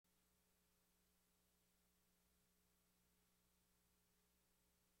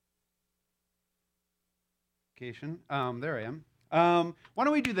notification. There I am. Why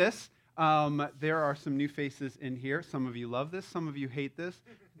don't we do this? There are some new faces in here. Some of you love this, some of you hate this,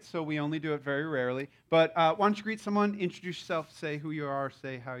 so we only do it very rarely. But why don't you greet someone, introduce yourself, say who you are,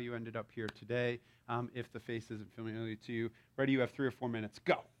 say how you ended up here today. If the face isn't familiar to you, ready? You have 3 or 4 minutes.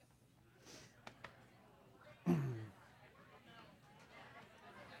 Go.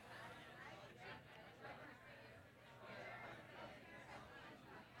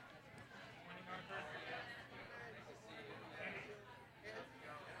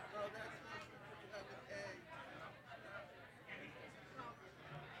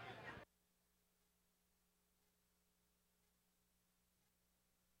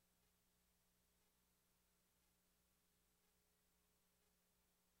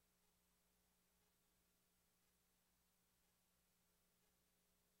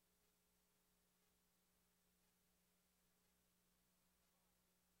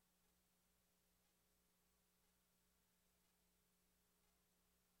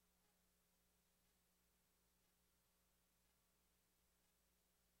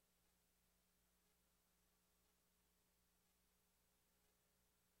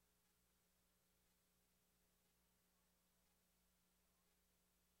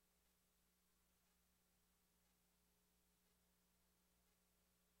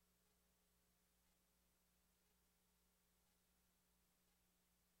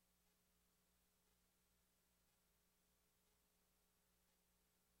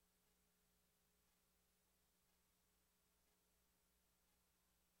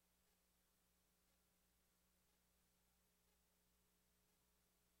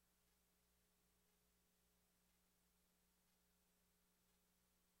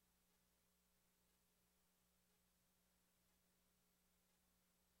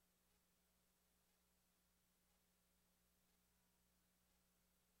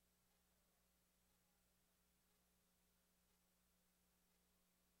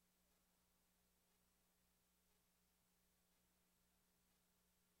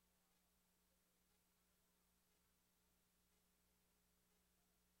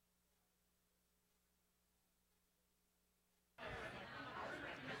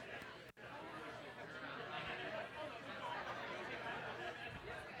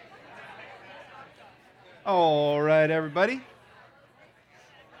 All right, everybody.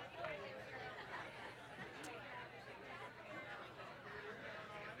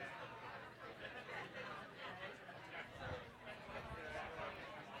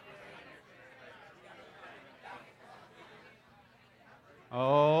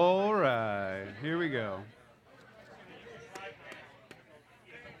 All right, here we go.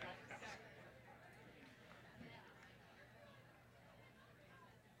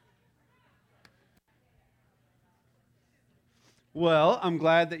 Well, I'm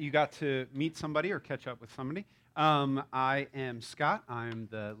glad that you got to meet somebody or catch up with somebody. I am Scott. I'm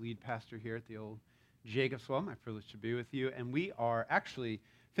the lead pastor here at the old Jacob's Well. My privilege to be with you. And we are actually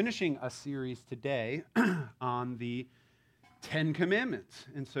finishing a series today on the 10 Commandments.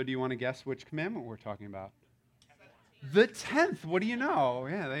 And so, do you want to guess which commandment we're talking about? The 10th. What do you know?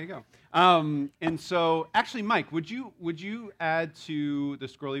 Yeah, there you go. And so, actually, Mike, would you add to the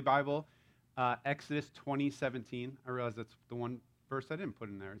Scrolly Bible Exodus 20:17? I realize that's the one verse I didn't put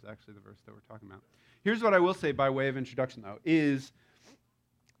in there is actually the verse that we're talking about. Here's what I will say by way of introduction, though, is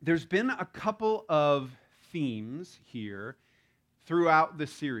there's been a couple of themes here throughout the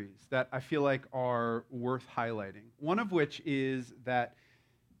series that I feel like are worth highlighting. One of which is that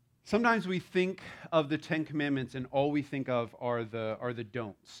sometimes we think of the Ten Commandments and all we think of are the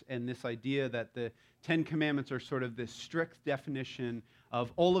don'ts. And this idea that the Ten Commandments are sort of this strict definition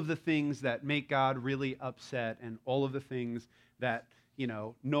of all of the things that make God really upset and all of the things that,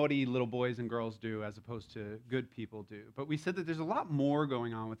 naughty little boys and girls do as opposed to good people do. But we said that there's a lot more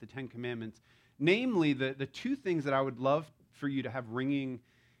going on with the Ten Commandments. Namely, the two things that I would love for you to have ringing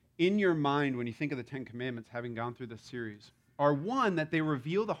in your mind when you think of the Ten Commandments, having gone through this series, are one, that they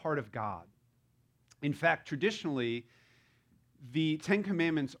reveal the heart of God. In fact, traditionally, the Ten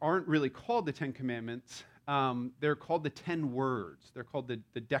Commandments aren't really called the Ten Commandments. They're called the 10 words. They're called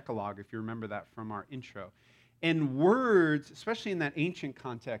the Decalogue, if you remember that from our intro. And words, especially in that ancient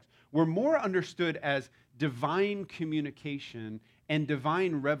context, were more understood as divine communication and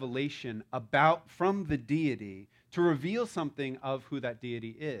divine revelation from the deity to reveal something of who that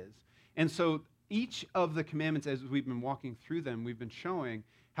deity is. And so each of the commandments, as we've been walking through them, we've been showing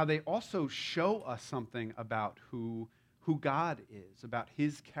how they also show us something about who God is, about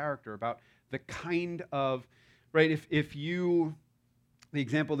his character, about the kind of, right, the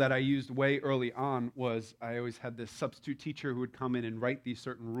example that I used way early on was I always had this substitute teacher who would come in and write these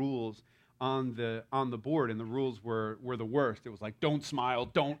certain rules on the board, and the rules were the worst. It was like, don't smile,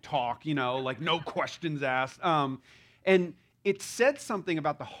 don't talk, like no questions asked. And it said something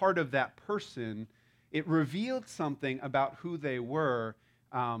about the heart of that person. It revealed something about who they were,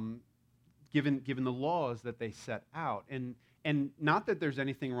 given the laws that they set out. And not that there's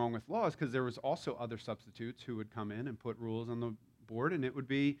anything wrong with laws, because there was also other substitutes who would come in and put rules on the board, and it would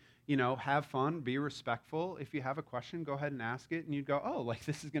be, have fun, be respectful. If you have a question, go ahead and ask it, and you'd go, oh, like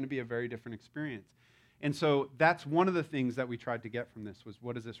this is going to be a very different experience. And so that's one of the things that we tried to get from this was,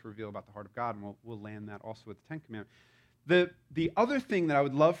 what does this reveal about the heart of God? And we'll land that also with the Ten Commandments. The other thing that I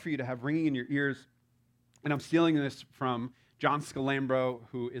would love for you to have ringing in your ears, and I'm stealing this from John Scalambro,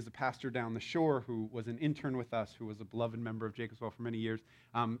 who is a pastor down the shore, who was an intern with us, who was a beloved member of Jacobswell for many years.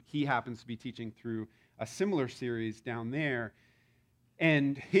 He happens to be teaching through a similar series down there.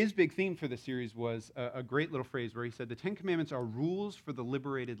 And his big theme for the series was a great little phrase where he said, the Ten Commandments are rules for the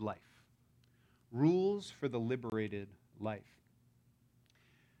liberated life. Rules for the liberated life.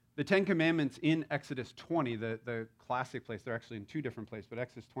 The Ten Commandments in Exodus 20, the classic place, they're actually in two different places, but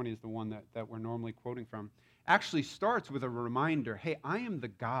Exodus 20 is the one that we're normally quoting from, actually starts with a reminder, hey, I am the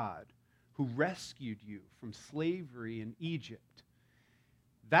God who rescued you from slavery in Egypt.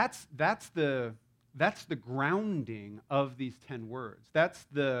 That's the grounding of these 10 words. That's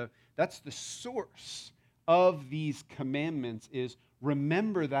the source of these commandments is,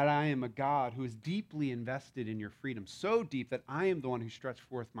 remember that I am a God who is deeply invested in your freedom, so deep that I am the one who stretched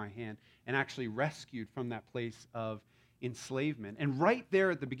forth my hand and actually rescued from that place of enslavement. And right there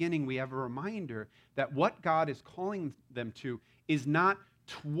at the beginning, we have a reminder that what God is calling them to is not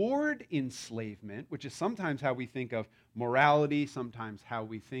toward enslavement, which is sometimes how we think of morality, sometimes how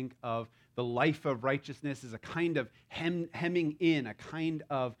we think of the life of righteousness as a kind of hemming in, a kind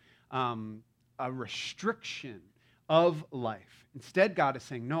of a restriction of life. Instead, God is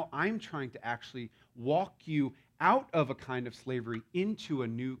saying, no, I'm trying to actually walk you out of a kind of slavery into a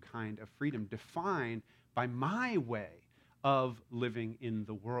new kind of freedom, defined by my way of living in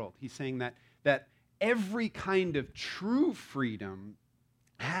the world. He's saying that every kind of true freedom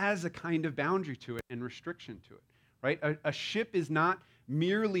has a kind of boundary to it and restriction to it, right? A ship is not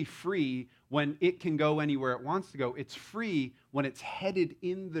merely free when it can go anywhere it wants to go. It's free when it's headed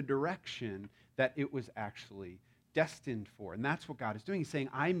in the direction that it was actually destined for. And that's what God is doing. He's saying,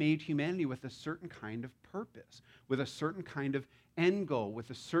 I made humanity with a certain kind of purpose, with a certain kind of end goal,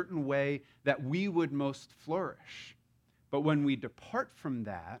 with a certain way that we would most flourish. But when we depart from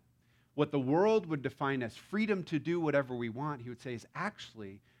that, what the world would define as freedom to do whatever we want, he would say is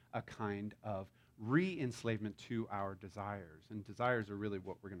actually a kind of re-enslavement to our desires. And desires are really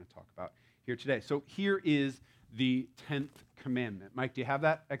what we're going to talk about here today. So here is the 10th commandment. Mike, do you have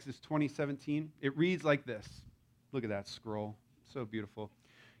that? Exodus 20:17. It reads like this. Look at that scroll. So beautiful.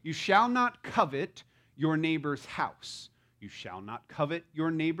 You shall not covet your neighbor's house. You shall not covet your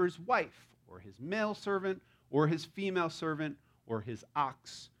neighbor's wife, or his male servant, or his female servant, or his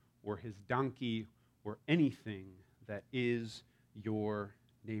ox, or his donkey, or anything that is your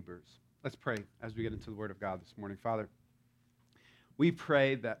neighbor's. Let's pray as we get into the Word of God this morning. Father, we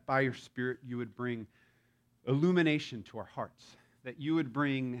pray that by your Spirit you would bring illumination to our hearts, that you would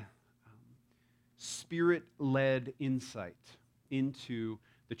bring Spirit-led insight into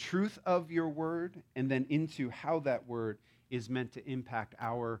the truth of your Word, and then into how that Word is meant to impact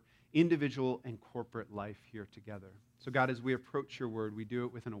our individual and corporate life here together. So God, as we approach your Word, we do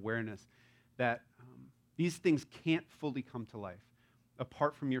it with an awareness that these things can't fully come to life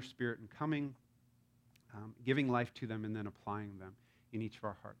apart from your Spirit and coming, giving life to them, and then applying them in each of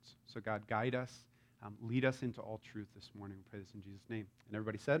our hearts. So God, guide us, lead us into all truth this morning. We pray this in Jesus' name. And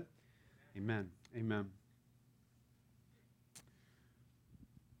everybody said, amen. Amen.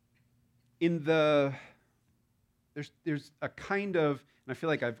 There's a kind of, and I feel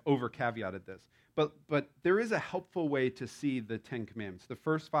like I've over-caveated this, but there is a helpful way to see the Ten Commandments. The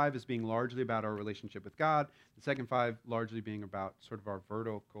first 5 is being largely about our relationship with God. The second 5 largely being about sort of our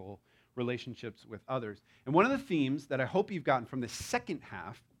vertical relationships with others. And one of the themes that I hope you've gotten from the second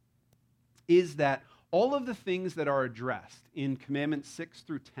half is that all of the things that are addressed in Commandments 6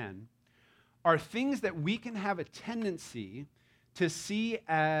 through 10 are things that we can have a tendency to see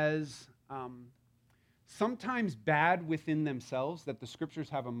as sometimes bad within themselves, that the Scriptures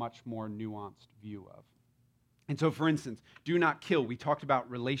have a much more nuanced view of. And so, for instance, do not kill. We talked about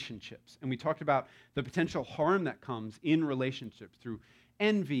relationships, and we talked about the potential harm that comes in relationships through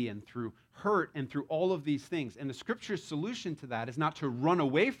envy and through hurt and through all of these things. And the Scripture's solution to that is not to run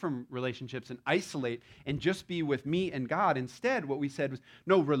away from relationships and isolate and just be with me and God. Instead, what we said was,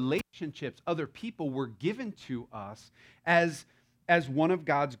 no, relationships, other people were given to us as as one of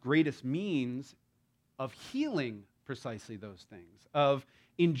God's greatest means of healing precisely those things, of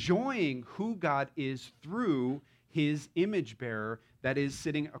enjoying who God is through his image bearer that is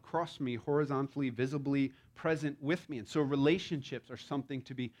sitting across me, horizontally, visibly present with me. And so relationships are something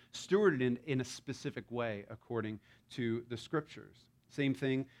to be stewarded in a specific way according to the scriptures. Same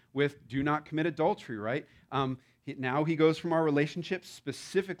thing with do not commit adultery, right? Now he goes from our relationships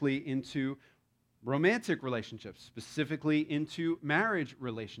specifically into romantic relationships, specifically into marriage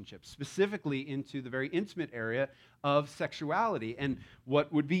relationships, specifically into the very intimate area of sexuality. And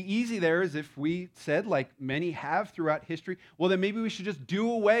what would be easy there is if we said, like many have throughout history, well, then maybe we should just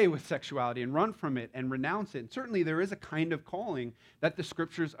do away with sexuality and run from it and renounce it. And certainly there is a kind of calling that the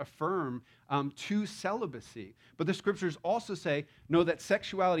scriptures affirm to celibacy. But the scriptures also say, no, that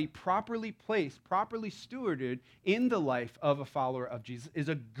sexuality properly placed, properly stewarded in the life of a follower of Jesus is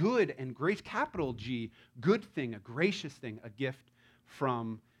a good and great, capital G, good thing, a gracious thing, a gift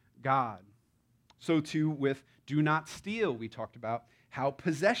from God. So too with do not steal, we talked about how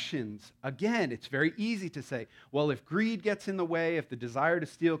possessions, again, it's very easy to say, well, if greed gets in the way, if the desire to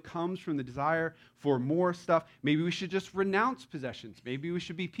steal comes from the desire for more stuff, maybe we should just renounce possessions. Maybe we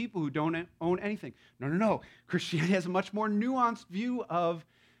should be people who don't own anything. No. Christianity has a much more nuanced view of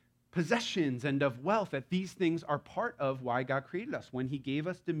possessions and of wealth, that these things are part of why God created us. When he gave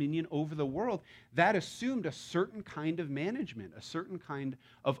us dominion over the world, that assumed a certain kind of management, a certain kind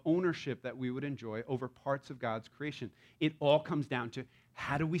of ownership that we would enjoy over parts of God's creation. It all comes down to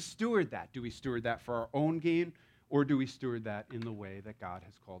how do we steward that? Do we steward that for our own gain, or do we steward that in the way that God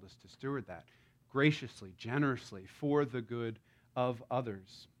has called us to steward that? Graciously, generously, for the good of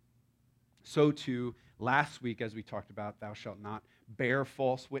others. So too, last week, as we talked about, thou shalt not bear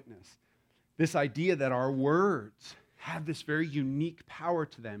false witness. This idea that our words have this very unique power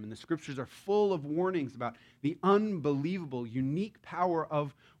to them, and the scriptures are full of warnings about the unbelievable, unique power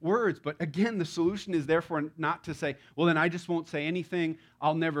of words. But again, the solution is therefore not to say, well, then I just won't say anything,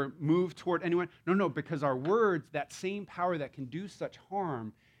 I'll never move toward anyone. No, because our words, that same power that can do such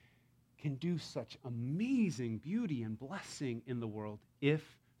harm, can do such amazing beauty and blessing in the world if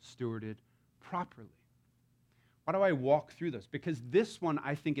stewarded properly. Why do I walk through this? Because this one,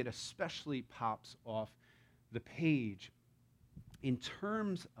 I think it especially pops off the page in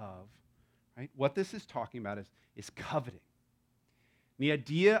terms of, right, what this is talking about is coveting. The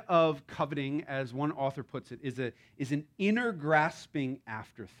idea of coveting, as one author puts it, is an inner grasping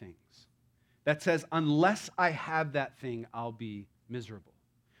after things that says, unless I have that thing, I'll be miserable.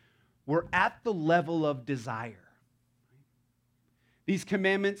 We're at the level of desire. These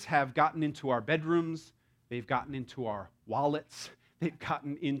commandments have gotten into our bedrooms, they've gotten into our wallets, they've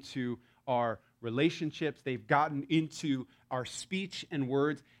gotten into our relationships, they've gotten into our speech and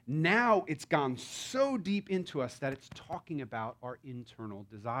words. Now it's gone so deep into us that it's talking about our internal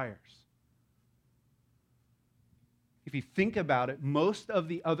desires. If you think about it, most of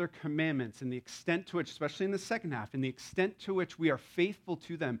the other commandments and the extent to which, especially in the second half, and the extent to which we are faithful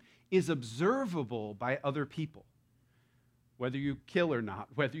to them is observable by other people. Whether you kill or not,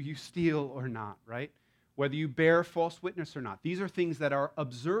 whether you steal or not, right? Whether you bear false witness or not. These are things that are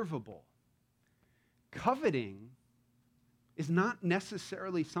observable. Coveting is not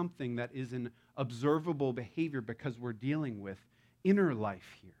necessarily something that is an observable behavior because we're dealing with inner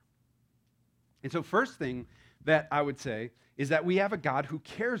life here. And so first thing that I would say is that we have a God who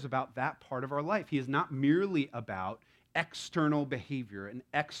cares about that part of our life. He is not merely about external behavior and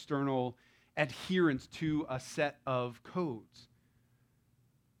external adherence to a set of codes.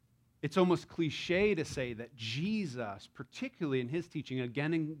 It's almost cliche to say that Jesus, particularly in his teaching,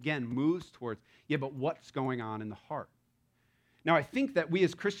 again and again moves towards, but what's going on in the heart? Now, I think that we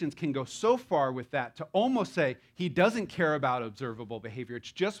as Christians can go so far with that to almost say he doesn't care about observable behavior.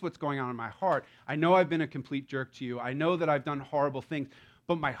 It's just what's going on in my heart. I know I've been a complete jerk to you. I know that I've done horrible things,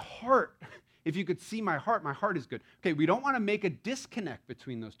 but my heart, if you could see my heart is good. Okay, we don't want to make a disconnect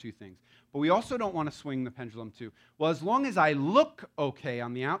between those two things, but we also don't want to swing the pendulum to, well, as long as I look okay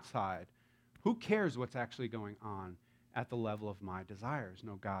on the outside, who cares what's actually going on at the level of my desires?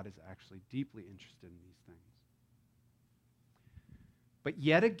 No, God is actually deeply interested in these things. But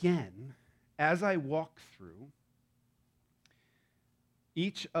yet again, as I walk through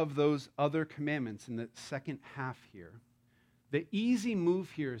each of those other commandments in the second half here, the easy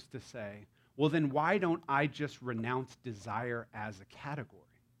move here is to say, well, then why don't I just renounce desire as a category?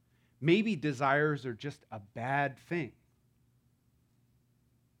 Maybe desires are just a bad thing.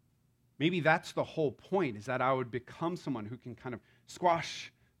 Maybe that's the whole point, is that I would become someone who can kind of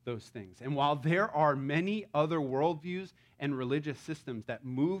squash those things. And while there are many other worldviews and religious systems that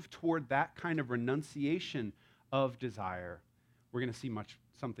move toward that kind of renunciation of desire, we're going to see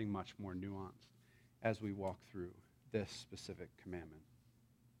something much more nuanced as we walk through this specific commandment.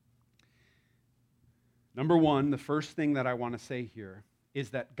 Number one, the first thing that I want to say here is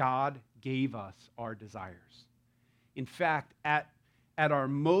that God gave us our desires. In fact, at our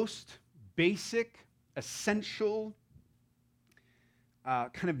most basic, essential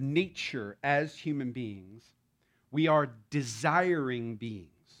kind of nature as human beings, we are desiring beings.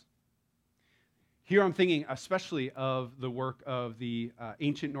 Here I'm thinking especially of the work of the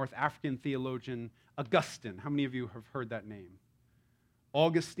ancient North African theologian Augustine. How many of you have heard that name?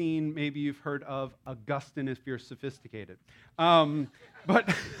 Augustine, maybe you've heard of. Augustine if you're sophisticated.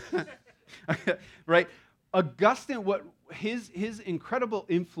 But, right? Augustine, what his incredible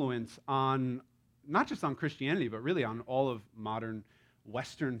influence on, not just on Christianity, but really on all of modern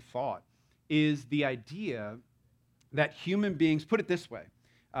Western thought, is the idea that human beings, put it this way,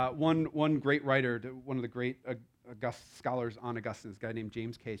 one great writer, one of the great scholars on Augustine, is a guy named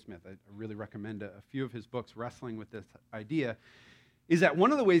James K. Smith. I really recommend a few of his books wrestling with this idea, is that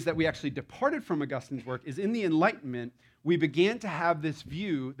one of the ways that we actually departed from Augustine's work is in the Enlightenment, we began to have this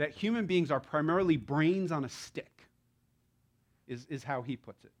view that human beings are primarily brains on a stick, is how he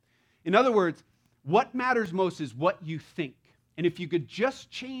puts it. In other words, what matters most is what you think. And if you could just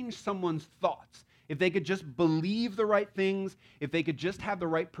change someone's thoughts, if they could just believe the right things, if they could just have the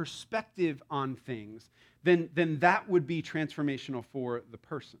right perspective on things, then that would be transformational for the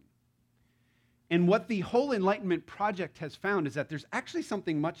person. And what the whole Enlightenment project has found is that there's actually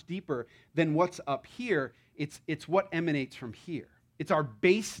something much deeper than what's up here. It's what emanates from here. It's our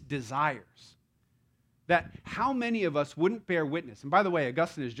base desires. That how many of us wouldn't bear witness, and by the way,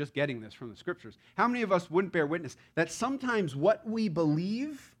 Augustine is just getting this from the scriptures, how many of us wouldn't bear witness that sometimes what we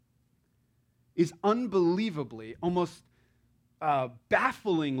believe is unbelievably, almost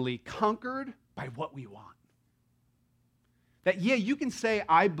bafflingly conquered by what we want? That, yeah, you can say,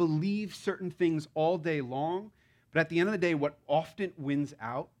 I believe certain things all day long, but at the end of the day, what often wins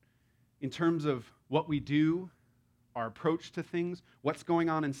out in terms of what we do, our approach to things, what's going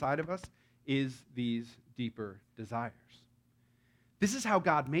on inside of us, is these deeper desires. This is how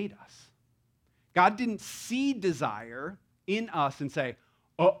God made us. God didn't see desire in us and say,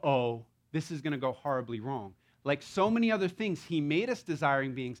 uh-oh, this is going to go horribly wrong. Like so many other things, he made us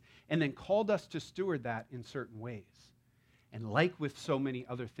desiring beings and then called us to steward that in certain ways. And like with so many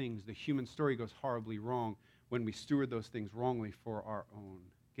other things, the human story goes horribly wrong when we steward those things wrongly for our own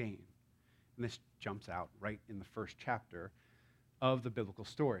gain. And this jumps out right in the first chapter of the biblical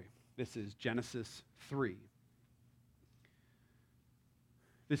story. This is Genesis 3.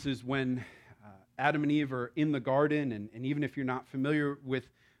 This is when Adam and Eve are in the garden, and even if you're not familiar with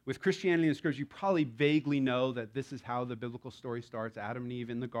Christianity and Scripture, you probably vaguely know that this is how the biblical story starts. Adam and Eve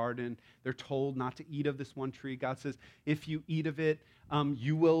in the garden. They're told not to eat of this one tree. God says, if you eat of it,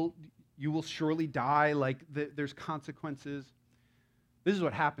 you will surely die. Like there's consequences. This is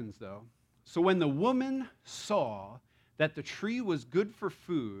what happens, though. So when the woman saw that the tree was good for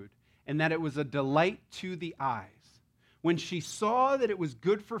food and that it was a delight to the eyes, when she saw that it was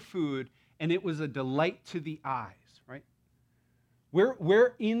good for food and it was a delight to the eyes, right?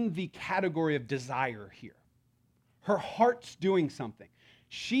 We're in the category of desire here. Her heart's doing something.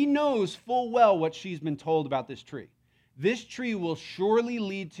 She knows full well what she's been told about this tree. This tree will surely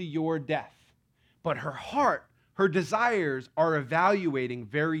lead to your death. But her heart, her desires are evaluating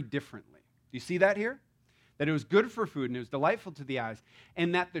very differently. Do you see that here? That it was good for food and it was delightful to the eyes,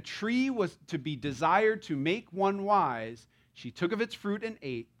 and that the tree was to be desired to make one wise. She took of its fruit and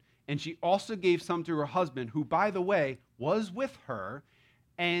ate, and she also gave some to her husband, who, by the way, was with her,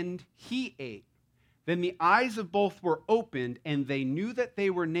 and he ate. Then the eyes of both were opened, and they knew that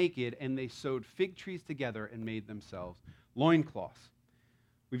they were naked, and they sewed fig trees together and made themselves loincloths.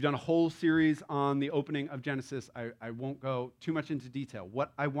 We've done a whole series on the opening of Genesis. I won't go too much into detail.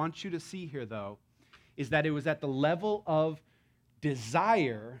 What I want you to see here, though, is that it was at the level of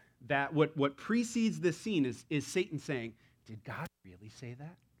desire that what precedes this scene is Satan saying, did God really say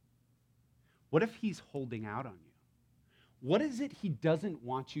that? What if he's holding out on you? What is it he doesn't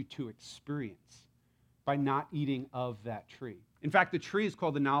want you to experience by not eating of that tree? In fact, the tree is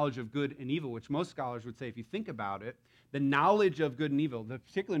called the knowledge of good and evil, which most scholars would say, if you think about it, the knowledge of good and evil, the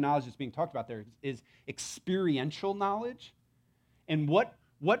particular knowledge that's being talked about there is experiential knowledge. And what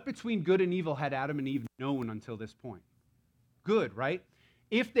between good and evil had Adam and Eve known until this point? Good, right?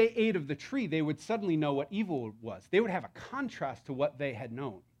 If they ate of the tree, they would suddenly know what evil was. They would have a contrast to what they had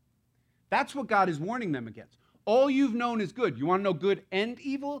known. That's what God is warning them against. All you've known is good. You want to know good and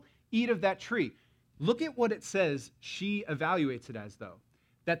evil? Eat of that tree. Look at what it says she evaluates it as, though.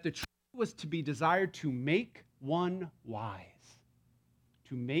 That the tree was to be desired to make one wise.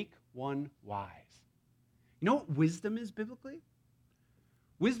 to make one wise. You know what wisdom is biblically?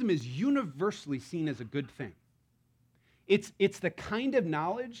 Wisdom is universally seen as a good thing. It's the kind of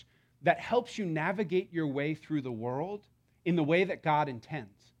knowledge that helps you navigate your way through the world in the way that God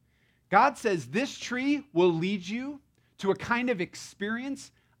intends. God says this tree will lead you to a kind of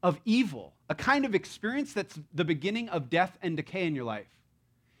experience of evil, a kind of experience that's the beginning of death and decay in your life.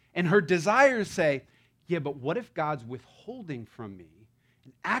 And her desires say, yeah, but what if God's withholding from me?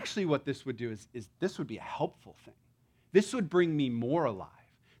 And actually what this would do is this would be a helpful thing. This would bring me more alive.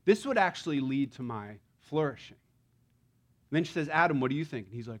 This would actually lead to my flourishing. And then she says, Adam, what do you think?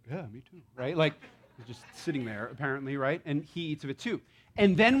 And he's like, yeah, me too, right? Like, he's just sitting there, apparently, right? And he eats of it too.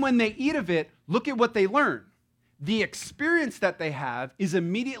 And then when they eat of it, look at what they learn. The experience that they have is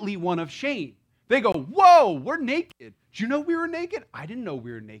immediately one of shame. They go, whoa, we're naked. Did you know we were naked? I didn't know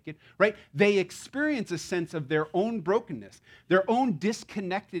we were naked, right? They experience a sense of their own brokenness, their own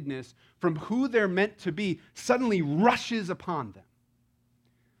disconnectedness from who they're meant to be suddenly rushes upon them.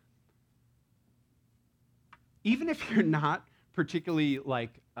 Even if you're not particularly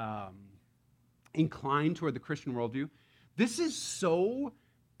inclined toward the Christian worldview, this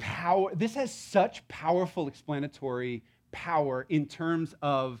has such powerful explanatory power in terms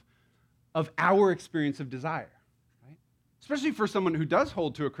of our experience of desire, right? Especially for someone who does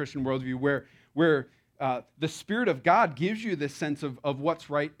hold to a Christian worldview where the Spirit of God gives you this sense of what's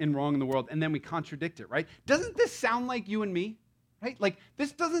right and wrong in the world, and then we contradict it, right? Doesn't this sound like you and me, right? Like,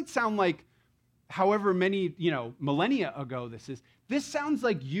 this doesn't sound like however many, millennia ago this is. This sounds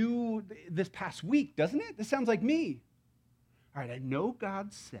like you this past week, doesn't it? This sounds like me. All right, I know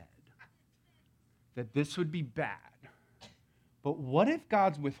God said that this would be bad, but what if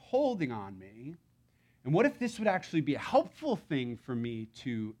God's withholding on me? And what if this would actually be a helpful thing for me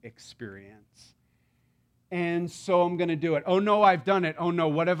to experience? And so I'm going to do it. Oh, no, I've done it. Oh, no,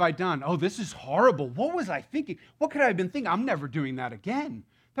 what have I done? Oh, this is horrible. What was I thinking? What could I have been thinking? I'm never doing that again.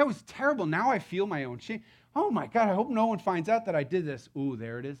 That was terrible. Now I feel my own shame. Oh, my God, I hope no one finds out that I did this. Ooh,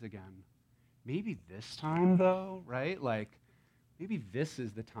 there it is again. Maybe this time, though, right? Like, maybe this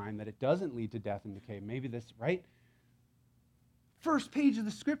is the time that it doesn't lead to death and decay. Maybe this, right? First page of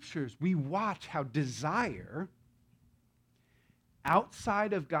the scriptures, we watch how desire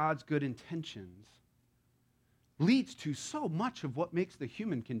outside of God's good intentions leads to so much of what makes the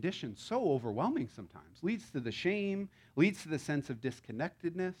human condition so overwhelming sometimes. Leads to the shame, leads to the sense of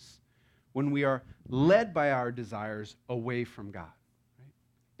disconnectedness when we are led by our desires away from God. Right?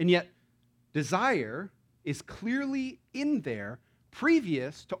 And yet, desire is clearly in there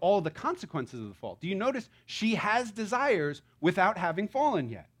previous to all the consequences of the fall. Do you notice she has desires without having fallen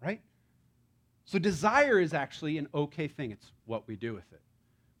yet, right? So desire is actually an okay thing. It's what we do with it.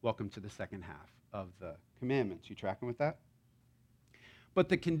 Welcome to the second half of the commandments. You tracking with that? But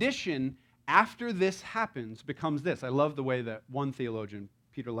the condition after this happens becomes this. I love the way that one theologian,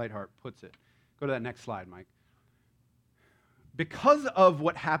 Peter Leithart, puts it. Go to that next slide, Mike. Because of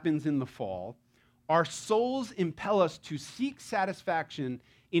what happens in the fall, our souls impel us to seek satisfaction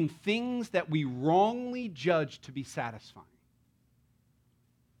in things that we wrongly judge to be satisfying.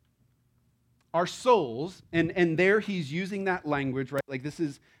 Our souls, and there he's using that language, right? Like, this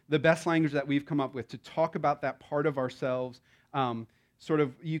is the best language that we've come up with to talk about that part of ourselves. Sort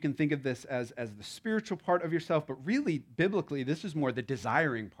of, you can think of this as the spiritual part of yourself, but really, biblically, this is more the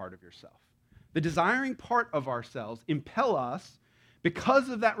desiring part of yourself. The desiring part of ourselves impel us, because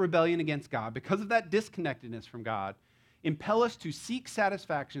of that rebellion against God, because of that disconnectedness from God, impel us to seek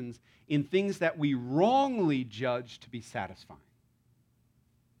satisfactions in things that we wrongly judge to be satisfying.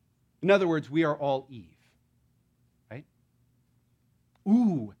 In other words, we are all Eve, right?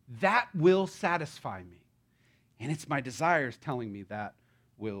 Ooh, that will satisfy me. And it's my desires telling me that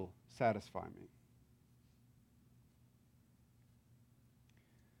will satisfy me.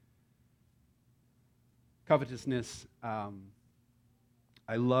 Covetousness, I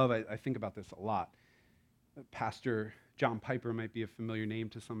think about this a lot. Pastor John Piper might be a familiar name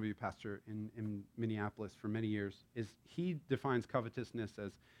to some of you, pastor in Minneapolis for many years. He defines covetousness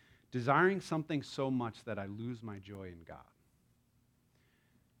as desiring something so much that I lose my joy in God.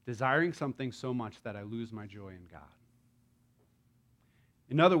 Desiring something so much that I lose my joy in God.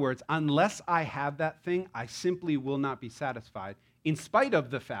 In other words, unless I have that thing, I simply will not be satisfied, in spite of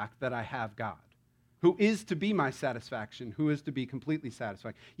the fact that I have God, who is to be my satisfaction, who is to be completely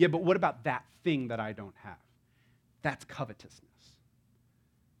satisfied. Yeah, but what about that thing that I don't have? That's covetousness.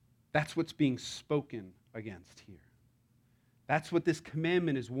 That's what's being spoken against here. That's what this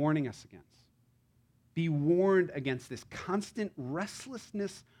commandment is warning us against. Be warned against this constant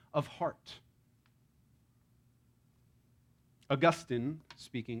restlessness of heart, Augustine,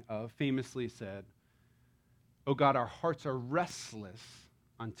 speaking of, famously said, "Oh God, our hearts are restless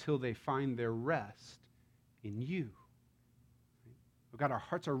until they find their rest in you." Oh God, our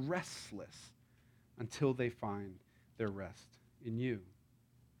hearts are restless until they find their rest in you.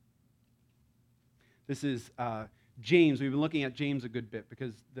 This is James. We've been looking at James a good bit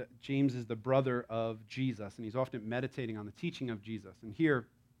because James is the brother of Jesus, and he's often meditating on the teaching of Jesus. And here,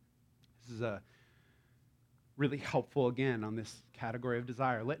 this is really helpful again on this category of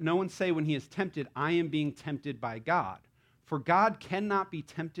desire. Let no one say when he is tempted, "I am being tempted by God." For God cannot be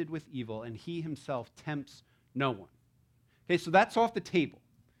tempted with evil, and he himself tempts no one. Okay, so that's off the table.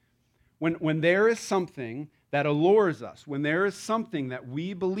 When there is something that allures us, when there is something that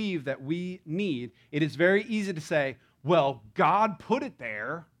we believe that we need, it is very easy to say, well, God put it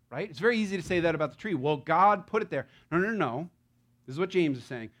there, right? It's very easy to say that about the tree. Well, God put it there. No. This is what James is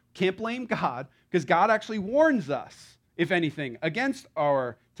saying. Can't blame God, because God actually warns us, if anything, against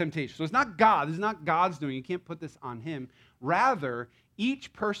our temptation. So it's not God. This is not God's doing. You can't put this on him. Rather,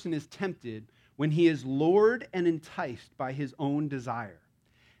 each person is tempted when he is lured and enticed by his own desire.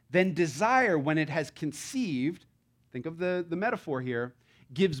 Then desire, when it has conceived, think of the metaphor here,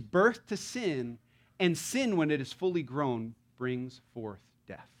 gives birth to sin, and sin, when it is fully grown, brings forth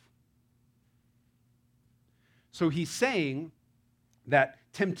death. So he's saying that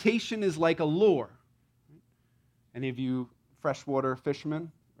temptation is like a lure. Any of you freshwater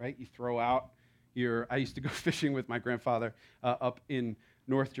fishermen, right? You throw out I used to go fishing with my grandfather up in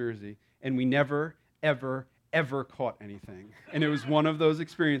North Jersey, and we never, ever caught anything. And it was one of those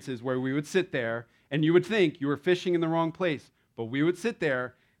experiences where we would sit there, and you would think you were fishing in the wrong place, but we would sit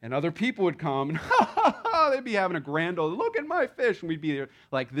there, and other people would come, and they'd be having a grand old, "Look at my fish," and we'd be there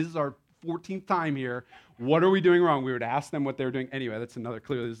like, "This is our 14th time here. What are we doing wrong?" We would ask them what they were doing. Anyway, that's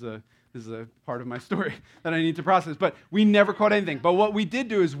clearly this is a part of my story that I need to process. But we never caught anything. But what we did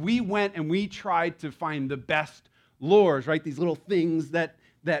do is we went and we tried to find the best lures, right? These little things that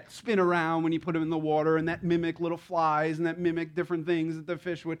spin around when you put them in the water, and that mimic little flies, and that mimic different things that the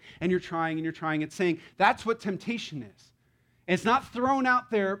fish would, and you're trying. It's saying that's what temptation is. And it's not thrown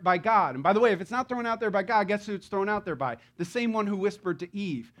out there by God. And by the way, if it's not thrown out there by God, guess who it's thrown out there by? The same one who whispered to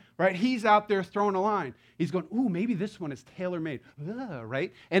Eve, right? He's out there throwing a line. He's going, "Ooh, maybe this one is tailor-made,"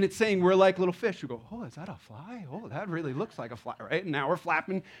 right? And it's saying we're like little fish who go, "Oh, is that a fly? Oh, that really looks like a fly," right? And now we're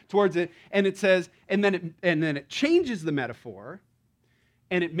flapping towards it. And it says, and then it changes the metaphor,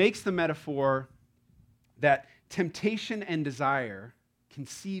 and it makes the metaphor that temptation and desire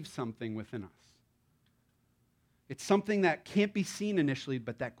conceive something within us. It's something that can't be seen initially,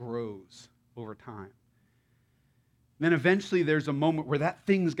 but that grows over time. Then eventually there's a moment where that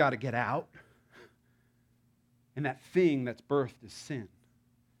thing's got to get out, and that thing that's birthed is sin.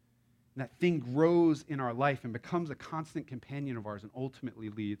 And that thing grows in our life and becomes a constant companion of ours and ultimately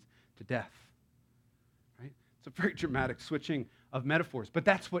leads to death. Right? It's a very dramatic switching of metaphors, but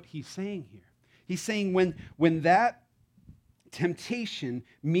that's what he's saying here. He's saying when that temptation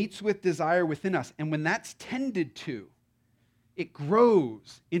meets with desire within us, and when that's tended to, it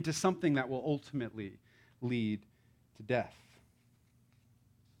grows into something that will ultimately lead to death.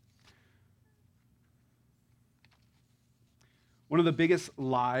 One of the biggest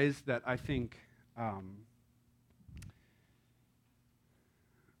lies that I think our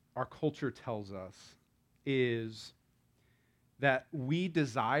culture tells us is that we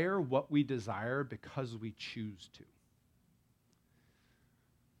desire what we desire because we choose to.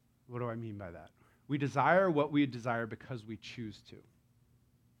 What do I mean by that? We desire what we desire because we choose to.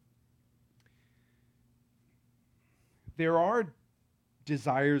 There are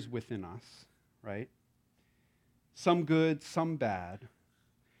desires within us, right? Some good, some bad.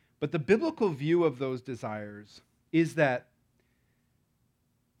 But the biblical view of those desires is that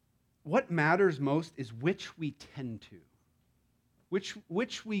what matters most is which we tend to,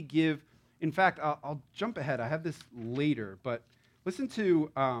 which we give. In fact, I'll jump ahead. I have this later, but listen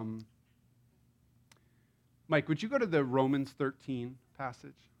to, Mike, would you go to the Romans 13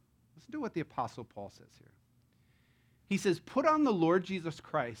 passage? Listen to what the Apostle Paul says here. He says, "Put on the Lord Jesus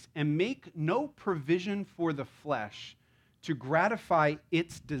Christ and make no provision for the flesh to gratify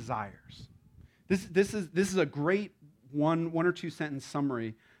its desires." This is a great one or two sentence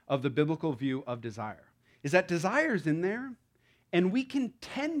summary of the biblical view of desire. Is that desire's in there, and we can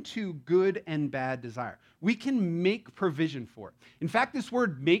tend to good and bad desire. We can make provision for it. In fact, this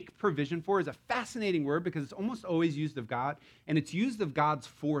word "make provision for" is a fascinating word because it's almost always used of God, and it's used of God's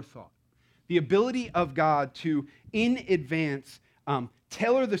forethought. The ability of God to, in advance,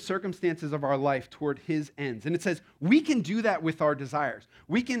 tailor the circumstances of our life toward his ends. And it says we can do that with our desires.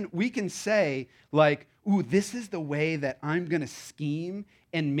 We can say like, ooh, this is the way that I'm going to scheme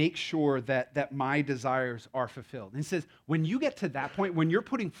and make sure that my desires are fulfilled. And it says when you get to that point, when you're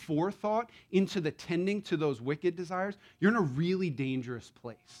putting forethought into the tending to those wicked desires, you're in a really dangerous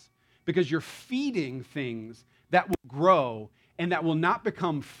place because you're feeding things that will grow and that will not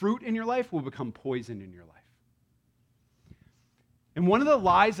become fruit in your life, will become poison in your life. And one of the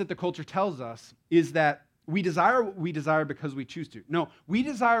lies that the culture tells us is that we desire what we desire because we choose to. No, we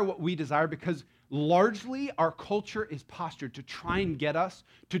desire what we desire because largely our culture is postured to try and get us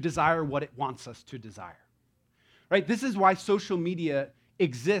to desire what it wants us to desire. Right? This is why social media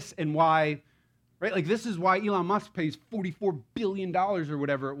exists and why, right? Like this is why Elon Musk pays $44 billion or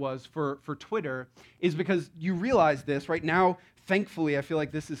whatever it was for Twitter, is because you realize this right now. Thankfully, I feel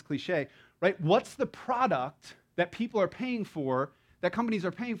like this is cliche, right? What's the product that people are paying for, that companies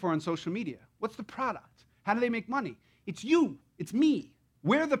are paying for on social media? What's the product? How do they make money? It's you. It's me.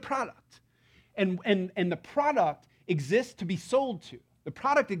 We're the product. And the product exists to be sold to. The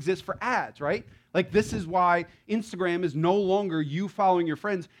product exists for ads, right? Like this is why Instagram is no longer you following your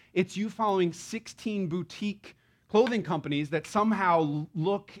friends. It's you following 16 boutique clothing companies that somehow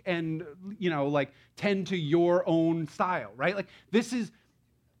look and, like tend to your own style, right? Like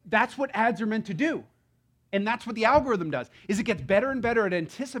that's what ads are meant to do. And that's what the algorithm does, is it gets better and better at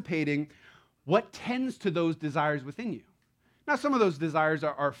anticipating what tends to those desires within you. Now, some of those desires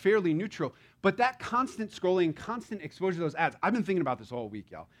are fairly neutral, but that constant scrolling, constant exposure to those ads, I've been thinking about this all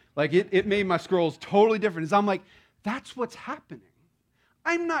week, y'all. Like, it made my scrolls totally different. As I'm like, that's what's happening.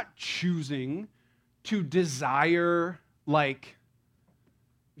 I'm not choosing to desire, like,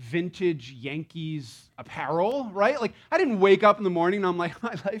 vintage Yankees apparel, right? Like, I didn't wake up in the morning and I'm like,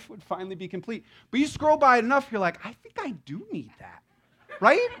 my life would finally be complete. But you scroll by it enough, you're like, I think I do need that,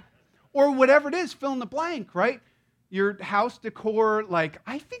 right? Or whatever it is, fill in the blank, right? Your house decor, like,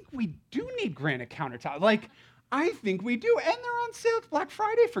 I think we do need granite countertops. Like, I think we do. And they're on sale. It's Black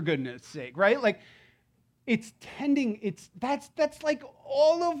Friday, for goodness sake, right? Like, that's like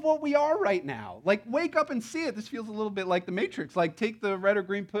all of what we are right now. Like, wake up and see it. This feels a little bit like the Matrix. Like, take the red or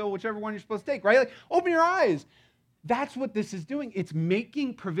green pill, whichever one you're supposed to take, right? Like, open your eyes. That's what this is doing. It's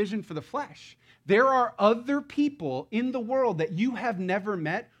making provision for the flesh. There are other people in the world that you have never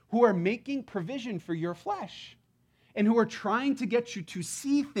met who are making provision for your flesh and who are trying to get you to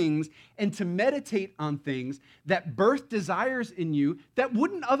see things and to meditate on things that birth desires in you that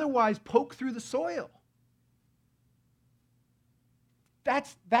wouldn't otherwise poke through the soil.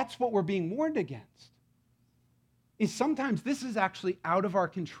 That's what we're being warned against. Is sometimes this is actually out of our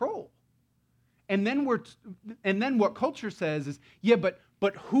control. And then what culture says is, yeah,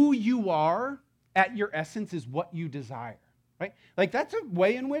 but who you are at your essence is what you desire, right? Like that's a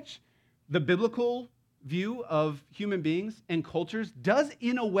way in which the biblical view of human beings and cultures does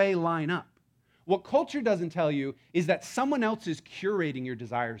in a way line up. What culture doesn't tell you is that someone else is curating your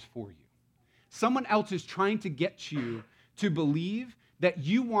desires for you. Someone else is trying to get you to believe that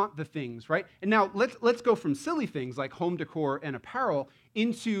you want the things, right? And now let's go from silly things like home decor and apparel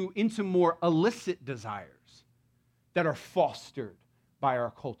into more illicit desires that are fostered by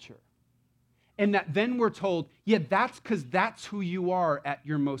our culture. And that then we're told, yeah, that's because that's who you are at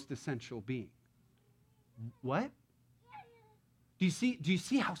your most essential being. What? Do you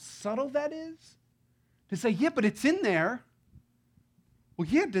see how subtle that is? To say, yeah, but it's in there. Well,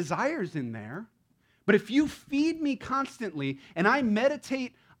 yeah, desire's in there. But if you feed me constantly and I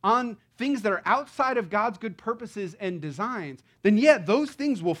meditate on things that are outside of God's good purposes and designs, then yeah, those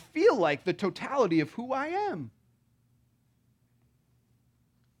things will feel like the totality of who I am.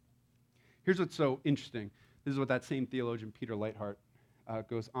 Here's what's so interesting. This is what that same theologian, Peter Leithart,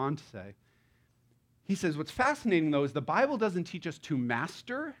 goes on to say. He says, what's fascinating, though, is the Bible doesn't teach us to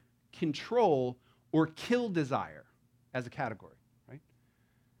master, control, or kill desire as a category, right?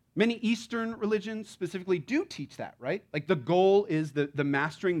 Many Eastern religions specifically do teach that, right? Like the goal is the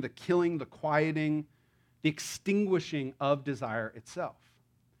mastering, the killing, the quieting, the extinguishing of desire itself.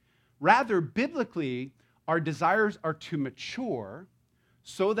 Rather, biblically, our desires are to mature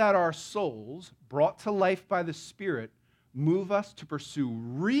so that our souls, brought to life by the Spirit, move us to pursue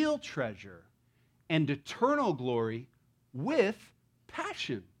real treasure and eternal glory with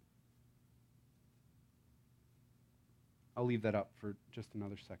passion. I'll leave that up for just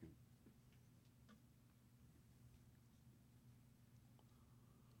another second.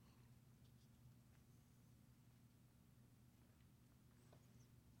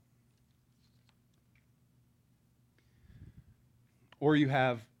 Or you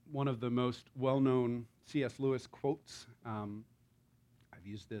have one of the most well-known C.S. Lewis quotes I've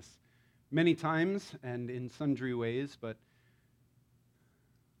used this many times and in sundry ways, but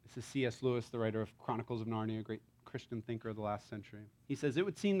this is C.S. Lewis, the writer of Chronicles of Narnia, a great Christian thinker of the last century. He says, "It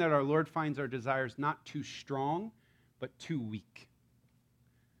would seem that our Lord finds our desires not too strong, but too weak."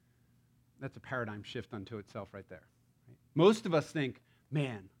 That's a paradigm shift unto itself right there. Right? Most of us think,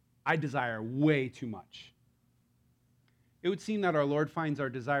 man, I desire way too much. It would seem that our Lord finds our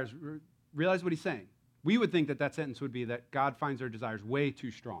desires, realize what he's saying. We would think that that sentence would be that God finds our desires way too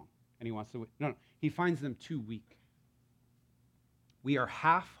strong, and he wants to, no, he finds them too weak. We are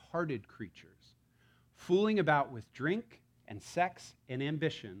half-hearted creatures, fooling about with drink and sex and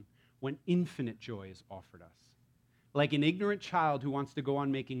ambition when infinite joy is offered us. Like an ignorant child who wants to go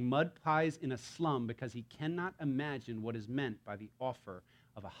on making mud pies in a slum because he cannot imagine what is meant by the offer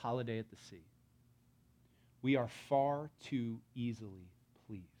of a holiday at the sea. We are far too easily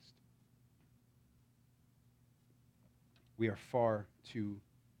pleased. We are far too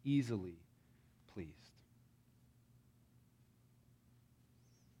easily pleased.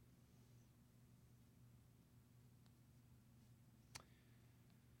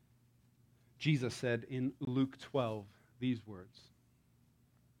 Jesus said in Luke 12 these words.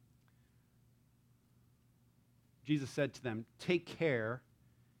 Jesus said to them, "Take care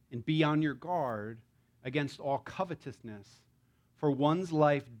and be on your guard against all covetousness, for one's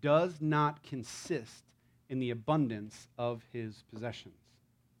life does not consist in the abundance of his possessions."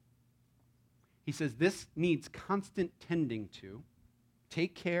 He says this needs constant tending to.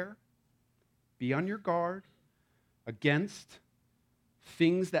 Take care, be on your guard against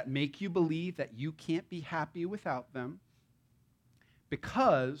things that make you believe that you can't be happy without them,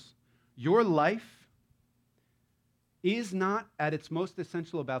 because your life is not at its most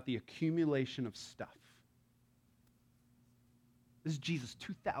essential about the accumulation of stuff. This is Jesus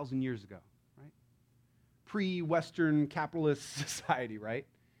 2,000 years ago, right? Pre-Western capitalist society, right?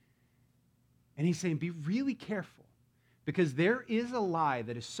 And he's saying, be really careful, because there is a lie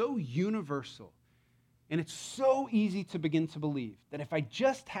that is so universal, and it's so easy to begin to believe that if I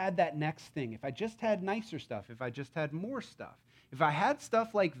just had that next thing, if I just had nicer stuff, if I just had more stuff, if I had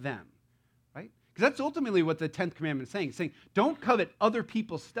stuff like them, right? Because that's ultimately what the 10th commandment is saying. It's saying, don't covet other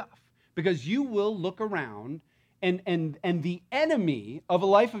people's stuff, because you will look around, and the enemy of a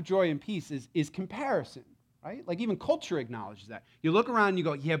life of joy and peace is comparison, right? Like even culture acknowledges that. You look around and you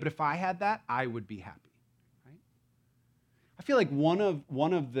go, yeah, but if I had that, I would be happy, right? I feel like one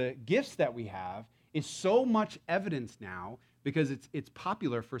of the gifts that we have is so much evidence now, because it's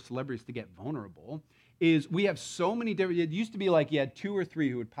popular for celebrities to get vulnerable, is we have so many different, it used to be like you had 2 or 3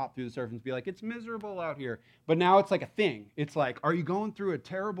 who would pop through the surface and be like, it's miserable out here. But now it's like a thing. It's like, are you going through a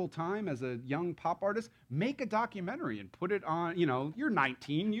terrible time as a young pop artist? Make a documentary and put it on, you're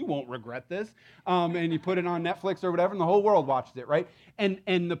 19, you won't regret this. And you put it on Netflix or whatever, and the whole world watches it, right?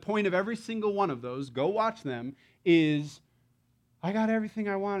 And the point of every single one of those, go watch them, is I got everything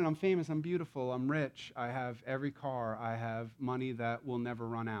I wanted. I'm famous. I'm beautiful. I'm rich. I have every car. I have money that will never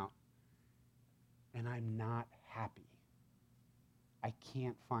run out. And I'm not happy. I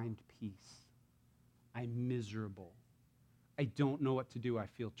can't find peace. I'm miserable. I don't know what to do. I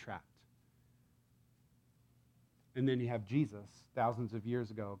feel trapped. And then you have Jesus, thousands of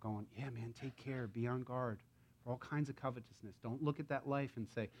years ago, going, yeah, man, take care. Be on guard for all kinds of covetousness. Don't look at that life and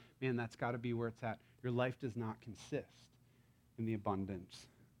say, man, that's got to be where it's at. Your life does not consist in the abundance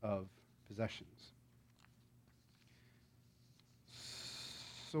of possessions.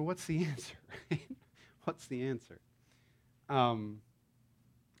 So what's the answer? What's the answer? Donna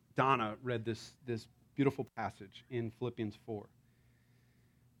read this beautiful passage in Philippians 4,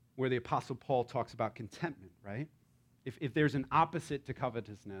 where the Apostle Paul talks about contentment, right? If there's an opposite to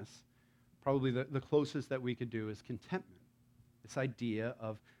covetousness, probably the closest that we could do is contentment. This idea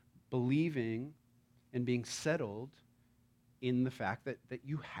of believing and being settled in the fact that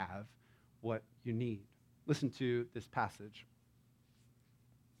you have what you need. Listen to this passage.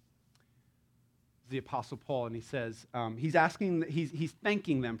 The Apostle Paul, and he says, he's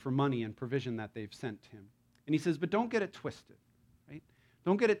thanking them for money and provision that they've sent him. And he says, but don't get it twisted, right?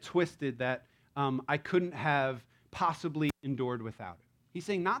 Don't get it twisted that I couldn't have possibly endured without it. He's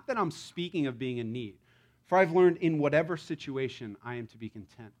saying, not that I'm speaking of being in need, for I've learned in whatever situation I am to be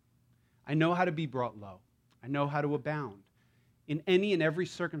content. I know how to be brought low. I know how to abound. In any and every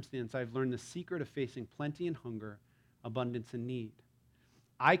circumstance, I've learned the secret of facing plenty and hunger, abundance and need.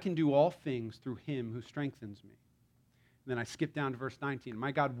 I can do all things through him who strengthens me. And then I skip down to verse 19.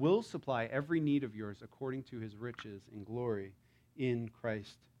 My God will supply every need of yours according to his riches in glory in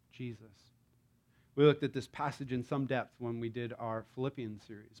Christ Jesus. We looked at this passage in some depth when we did our Philippians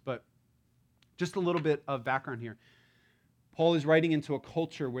series, but just a little bit of background here. Paul is writing into a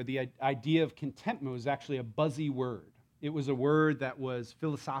culture where the idea of contentment was actually a buzzy word. It was a word that was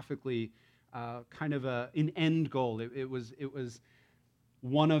philosophically kind of an end goal. It was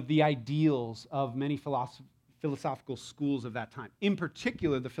one of the ideals of many philosophical schools of that time. In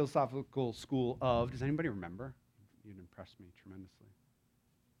particular, the philosophical school of, does anybody remember? You'd impressed me tremendously.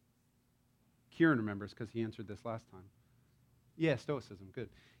 Kieran remembers because he answered this last time. Yeah, Stoicism, good.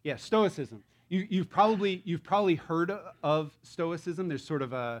 Yeah, Stoicism. You've probably heard of Stoicism. There's sort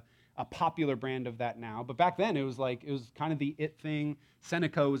of a popular brand of that now. But back then, it was kind of the it thing.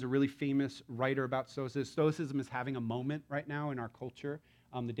 Seneca was a really famous writer about Stoicism. Stoicism is having a moment right now in our culture.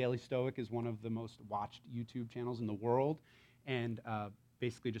 The Daily Stoic is one of the most watched YouTube channels in the world, and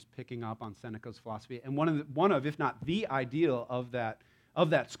basically just picking up on Seneca's philosophy. And one of, if not the ideal of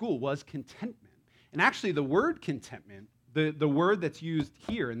that school was contentment. And actually, the word contentment, the word that's used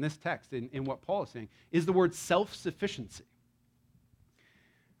here in this text, in what Paul is saying, is the word self-sufficiency.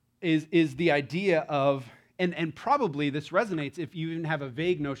 Is the idea of, and probably this resonates if you even have a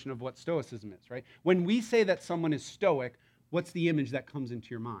vague notion of what Stoicism is, right? When we say that someone is stoic, what's the image that comes into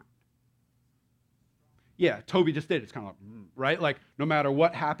your mind? Yeah, Toby just did. It's kind of like, right? Like, no matter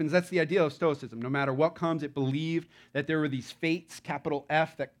what happens, that's the idea of Stoicism. No matter what comes, it believed that there were these fates, capital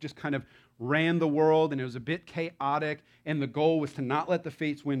F, that just kind of ran the world, and it was a bit chaotic, and the goal was to not let the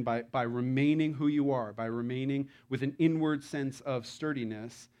fates win by remaining who you are, by remaining with an inward sense of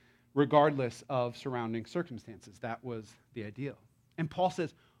sturdiness, regardless of surrounding circumstances. That was the ideal. And Paul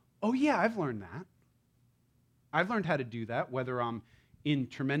says, oh yeah, I've learned that. I've learned how to do that, whether I'm in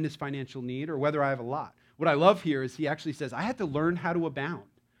tremendous financial need or whether I have a lot. What I love here is he actually says, I had to learn how to abound.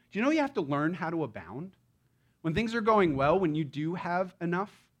 Do you know you have to learn how to abound? When things are going well, when you do have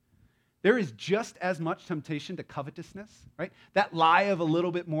enough, there is just as much temptation to covetousness, right? That lie of a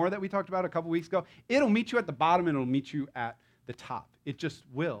little bit more that we talked about a couple weeks ago, it'll meet you at the bottom and it'll meet you at the top. It just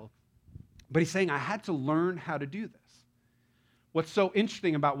will. But he's saying, I had to learn how to do this. What's so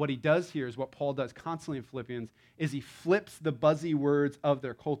interesting about what he does here is what Paul does constantly in Philippians is he flips the buzzy words of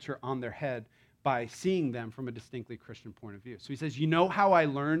their culture on their head by seeing them from a distinctly Christian point of view. So he says, you know how I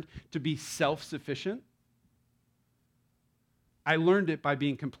learned to be self-sufficient? I learned it by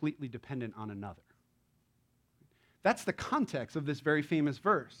being completely dependent on another. That's the context of this very famous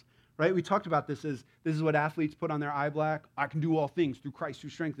verse, right? We talked about this as this is what athletes put on their eye black. I can do all things through Christ who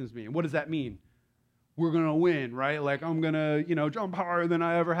strengthens me. And what does that mean? We're going to win, right? Like I'm going to, jump higher than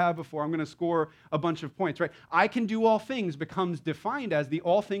I ever have before. I'm going to score a bunch of points, right? I can do all things becomes defined as the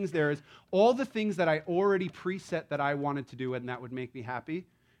all things there is all the things that I already preset that I wanted to do and that would make me happy.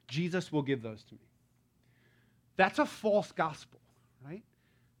 Jesus will give those to me. That's a false gospel, right?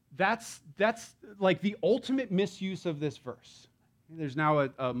 That's like the ultimate misuse of this verse. There's now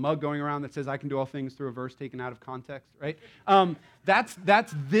a mug going around that says, I can do all things through a verse taken out of context, right? That's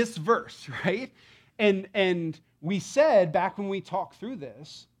this verse, right? And we said back when we talked through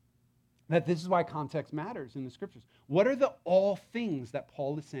this, that this is why context matters in the scriptures. What are the all things that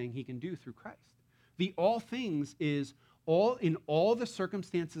Paul is saying he can do through Christ? The all things is in all the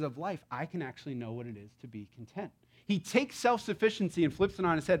circumstances of life, I can actually know what it is to be content. He takes self-sufficiency and flips it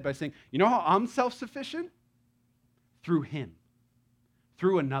on his head by saying, you know how I'm self-sufficient? Through him,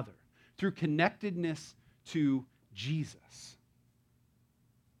 through another, through connectedness to Jesus.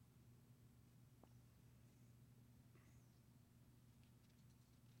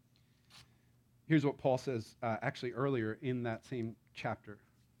 Here's what Paul says actually earlier in that same chapter.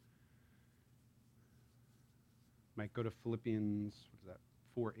 Might go to Philippians,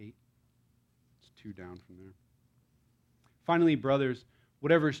 4:8. It's 2 down from there. Finally, brothers,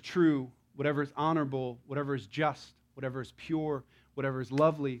 whatever is true, whatever is honorable, whatever is just, whatever is pure, whatever is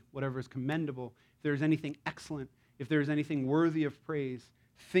lovely, whatever is commendable, if there is anything excellent, if there is anything worthy of praise,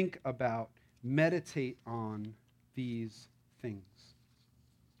 think about, meditate on these things.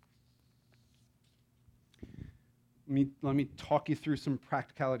 Let me talk you through some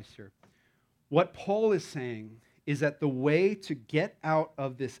practicalities here. What Paul is saying is that the way to get out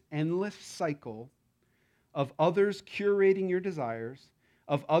of this endless cycle of others curating your desires,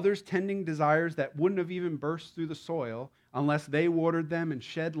 of others tending desires that wouldn't have even burst through the soil unless they watered them and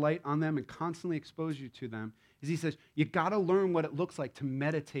shed light on them and constantly exposed you to them, is he says, you got to learn what it looks like to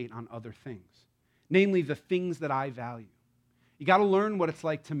meditate on other things, namely the things that I value. You got to learn what it's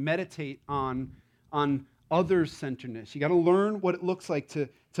like to meditate on others-centeredness. You got to learn what it looks like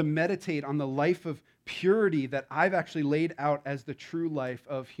to meditate on the life of purity that I've actually laid out as the true life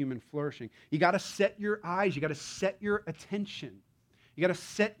of human flourishing. You got to set your eyes, you got to set your attention. You got to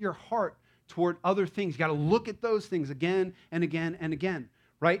set your heart toward other things. You got to look at those things again and again and again,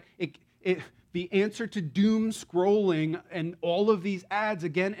 right? the answer to doom scrolling and all of these ads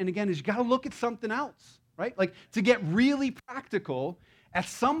again and again is you got to look at something else, right? Like to get really practical, at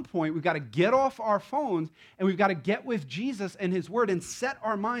some point we've got to get off our phones and we've got to get with Jesus and his word and set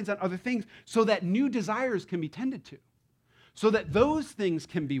our minds on other things so that new desires can be tended to, so that those things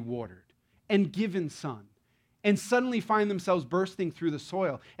can be watered and given sun and suddenly find themselves bursting through the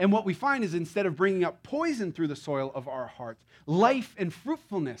soil. And what we find is instead of bringing up poison through the soil of our hearts, life and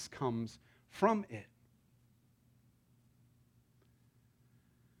fruitfulness comes from it.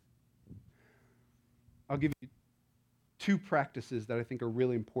 I'll give you two practices that I think are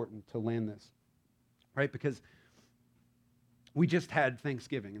really important to land this, right? Because we just had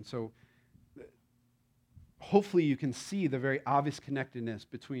Thanksgiving, and so hopefully you can see the very obvious connectedness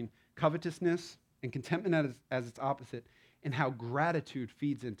between covetousness and contentment as its opposite, and how gratitude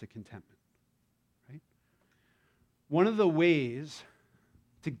feeds into contentment, right? One of the ways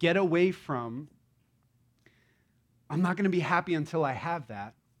to get away from, I'm not going to be happy until I have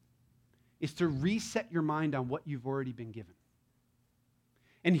that, is to reset your mind on what you've already been given.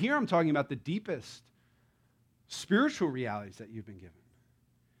 And here I'm talking about the deepest spiritual realities that you've been given.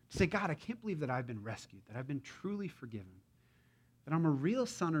 To say, God, I can't believe that I've been rescued, that I've been truly forgiven, that I'm a real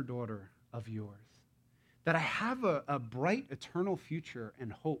son or daughter of yours, that I have a bright eternal future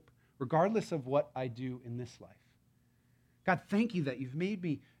and hope, regardless of what I do in this life. God, thank you that you've made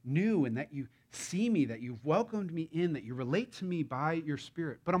me new and that you see me, that you've welcomed me in, that you relate to me by your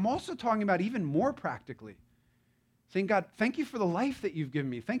Spirit. But I'm also talking about even more practically, saying, God, thank you for the life that you've given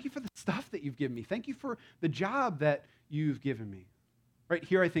me. Thank you for the stuff that you've given me. Thank you for the job that you've given me. Right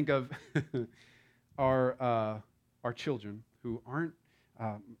here I think of our children who aren't,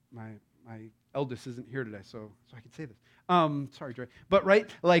 my eldest isn't here today, so I can say this. Sorry, Dre. But right,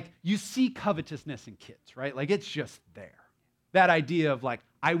 like you see covetousness in kids, right? Like it's just there. That idea of like,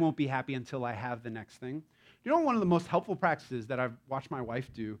 I won't be happy until I have the next thing. You know, one of the most helpful practices that I've watched my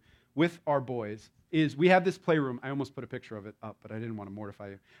wife do with our boys is we have this playroom. I almost put a picture of it up, but I didn't want to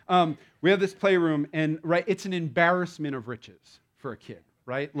mortify you. We have this playroom, and right, it's an embarrassment of riches for a kid,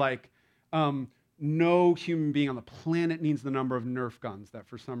 right? Like, no human being on the planet needs the number of Nerf guns that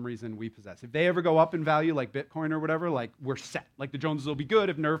for some reason we possess. If they ever go up in value, like Bitcoin or whatever, like we're set. Like the Joneses will be good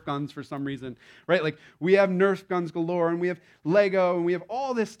if Nerf guns for some reason, right? Like we have Nerf guns galore, and we have Lego, and we have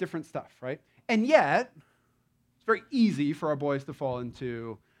all this different stuff, right? And yet, it's very easy for our boys to fall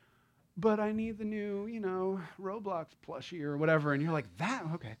into, but I need the new, Roblox plushie or whatever. And you're like, that?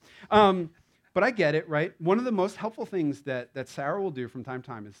 Okay. But I get it, right? One of the most helpful things that Sarah will do from time to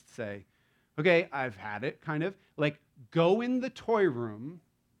time is to say, okay, I've had it, kind of. Like, go in the toy room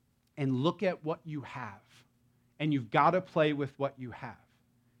and look at what you have. And you've got to play with what you have.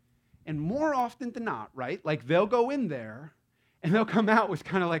 And more often than not, right? Like, they'll go in there and they'll come out with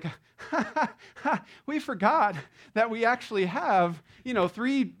kind of like, we forgot that we actually have,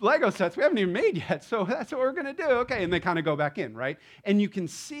 3 Lego sets we haven't even made yet. So that's what we're going to do. Okay, and they kind of go back in, right? And you can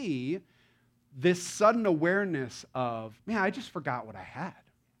see this sudden awareness of, man, I just forgot what I had.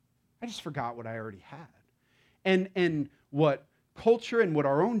 I just forgot what I already had. And what culture and what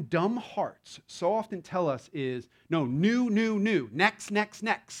our own dumb hearts so often tell us is, no, new, next.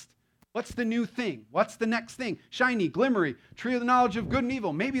 What's the new thing? What's the next thing? Shiny, glimmery, tree of the knowledge of good and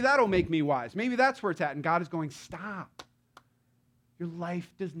evil. Maybe that'll make me wise. Maybe that's where it's at. And God is going, stop. Your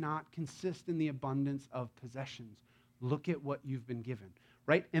life does not consist in the abundance of possessions. Look at what you've been given,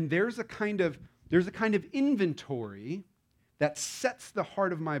 right? And there's a kind of inventory that sets the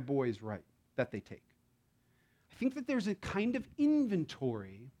heart of my boys right, that they take. I think that there's a kind of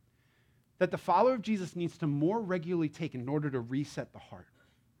inventory that the follower of Jesus needs to more regularly take in order to reset the heart.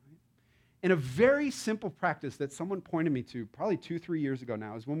 Right? And a very simple practice that someone pointed me to probably 2-3 years ago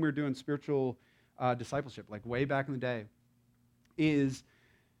now is when we were doing spiritual discipleship, like way back in the day, is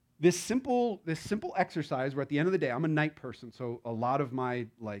this simple exercise where at the end of the day, I'm a night person, so a lot of my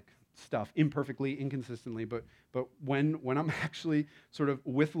stuff, imperfectly, inconsistently, but when I'm actually sort of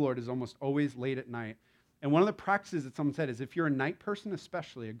with the Lord is almost always late at night. And one of the practices that someone said is if you're a night person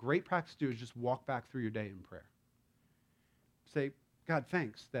especially, a great practice to do is just walk back through your day in prayer. Say, God,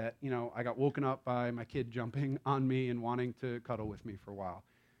 thanks that, I got woken up by my kid jumping on me and wanting to cuddle with me for a while.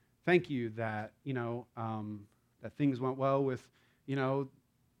 Thank you that, that things went well with,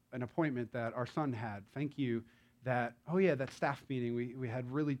 an appointment that our son had. Thank you that, that staff meeting, we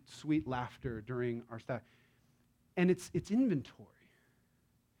had really sweet laughter during our staff. And it's inventory.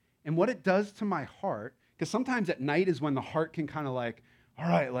 And what it does to my heart, because sometimes at night is when the heart can kind of all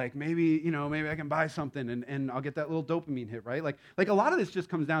right, maybe I can buy something and I'll get that little dopamine hit, right? Like a lot of this just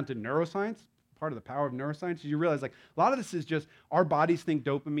comes down to neuroscience. Part of the power of neuroscience is you realize a lot of this is just our bodies think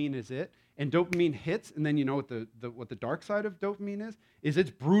dopamine is it. and dopamine hits, and then you know what the dark side of dopamine is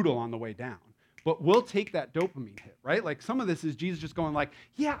it's brutal on the way down. But we'll take that dopamine hit, right? Like some of this is Jesus just going like,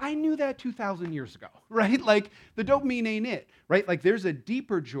 yeah, I knew that 2,000 years ago, right? Like the dopamine ain't it, right? Like there's a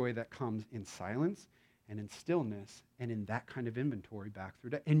deeper joy that comes in silence and in stillness and in that kind of inventory back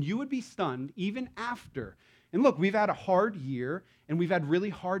through that. And you would be stunned even after. And look, we've had a hard year and we've had really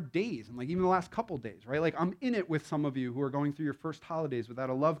hard days, and like even the last couple days, right? Like I'm in it with some of you who are going through your first holidays without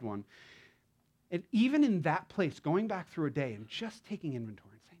a loved one. And even in that place, going back through a day and just taking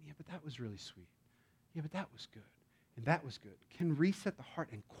inventory and saying, yeah, but that was really sweet. Yeah, but that was good. And that was good. Can reset the heart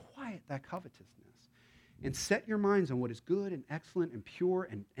and quiet that covetousness and set your minds on what is good and excellent and pure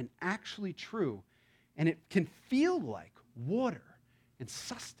and actually true. And it can feel like water and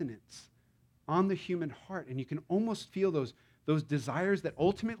sustenance on the human heart. And you can almost feel those desires that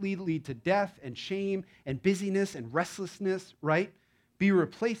ultimately lead to death and shame and busyness and restlessness, right? Be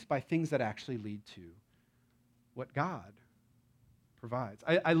replaced by things that actually lead to what God provides.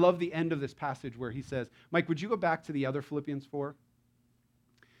 I love the end of this passage where he says, Mike, would you go back to the other Philippians 4?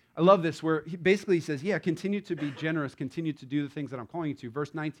 I love this where he basically says, yeah, continue to be generous, continue to do the things that I'm calling you to.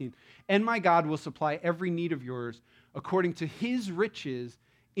 Verse 19, and my God will supply every need of yours according to his riches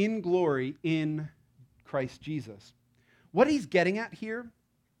in glory in Christ Jesus. What he's getting at here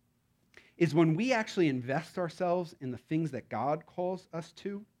is when we actually invest ourselves in the things that God calls us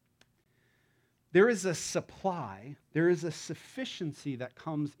to, there is a supply, there is a sufficiency that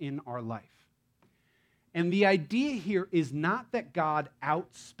comes in our life. And the idea here is not that God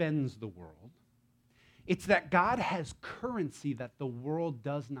outspends the world. It's that God has currency that the world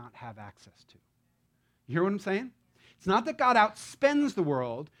does not have access to. You hear what I'm saying? It's not that God outspends the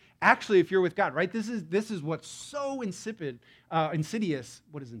world. Actually, if you're with God, right? This is what's so insidious.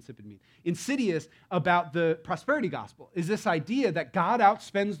 What does insipid mean? Insidious about the prosperity gospel is this idea that God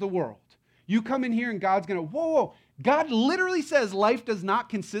outspends the world. You come in here and God's going to, whoa. God literally says life does not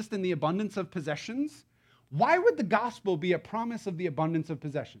consist in the abundance of possessions. Why would the gospel be a promise of the abundance of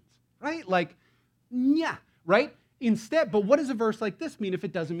possessions? Right? Like, yeah, right? Instead, but what does a verse like this mean if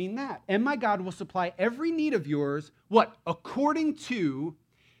it doesn't mean that? And my God will supply every need of yours, what? According to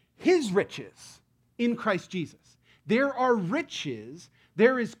his riches in Christ Jesus. There are riches,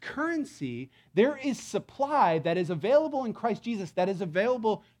 there is currency, there is supply that is available in Christ Jesus that is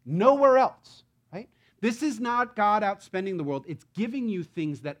available nowhere else, right? This is not God outspending the world. It's giving you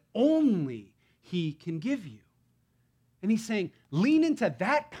things that only he can give you. And he's saying, lean into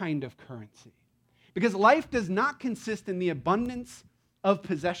that kind of currency. Because life does not consist in the abundance of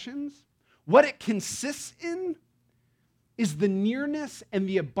possessions. What it consists in is the nearness and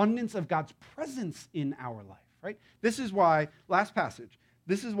the abundance of God's presence in our life, right? This is why, last passage,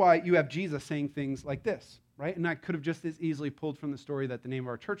 this is why you have Jesus saying things like this, right? And I could have just as easily pulled from the story that the name of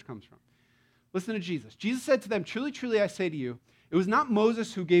our church comes from. Listen to Jesus. Jesus said to them, truly, truly, I say to you, it was not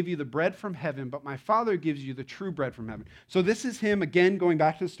Moses who gave you the bread from heaven, but my Father gives you the true bread from heaven. So this is him, again, going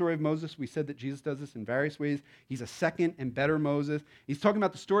back to the story of Moses. We said that Jesus does this in various ways. He's a second and better Moses. He's talking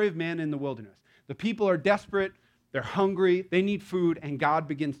about the story of man in the wilderness. The people are desperate. They're hungry. They need food, and God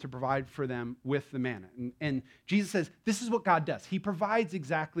begins to provide for them with the manna. And Jesus says, this is what God does. He provides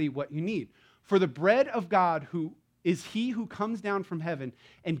exactly what you need. For the bread of God who is he who comes down from heaven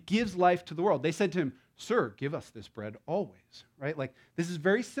and gives life to the world. They said to him, sir, give us this bread always, right? Like, this is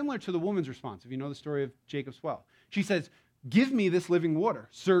very similar to the woman's response, if you know the story of Jacob's well. She says, give me this living water.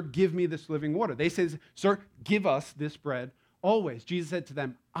 Sir, give me this living water. They say, sir, give us this bread always. Jesus said to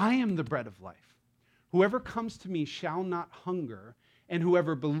them, I am the bread of life. Whoever comes to me shall not hunger, and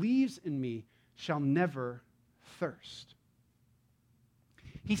whoever believes in me shall never thirst.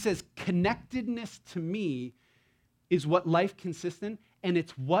 He says, connectedness to me is what life consists in, and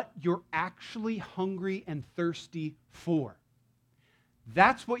it's what you're actually hungry and thirsty for.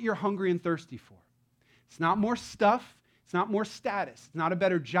 That's what you're hungry and thirsty for. It's not more stuff. It's not more status. It's not a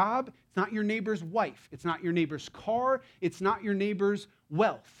better job. It's not your neighbor's wife. It's not your neighbor's car. It's not your neighbor's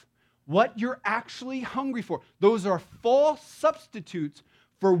wealth. What you're actually hungry for. Those are false substitutes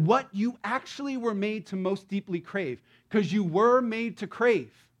for what you actually were made to most deeply crave, because you were made to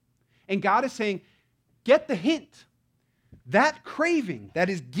crave. And God is saying, get the hint. That craving that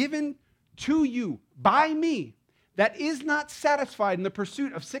is given to you by me, that is not satisfied in the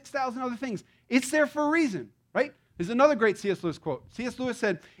pursuit of 6,000 other things, it's there for a reason, right? There's another great C.S. Lewis quote. C.S. Lewis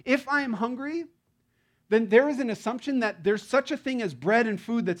said, if I am hungry, then there is an assumption that there's such a thing as bread and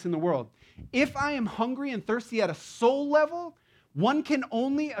food that's in the world. If I am hungry and thirsty at a soul level, one can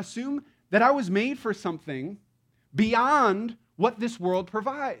only assume that I was made for something beyond what this world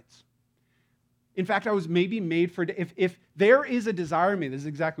provides. In fact, I was maybe made for, if there is a desire in me, this is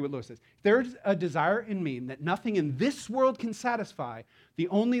exactly what Lewis says. If there's a desire in me that nothing in this world can satisfy, the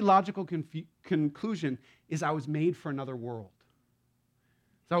only logical conclusion is I was made for another world.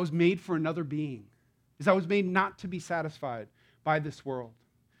 Is I was made for another being. Is I was made not to be satisfied by this world.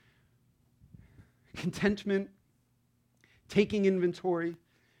 Contentment, taking inventory,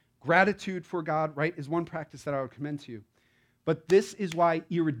 gratitude for God, right, is one practice that I would commend to you. But this is why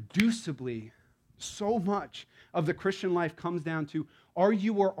irreducibly, so much of the Christian life comes down to, are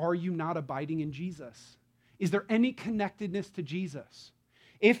you or are you not abiding in Jesus? Is there any connectedness to Jesus?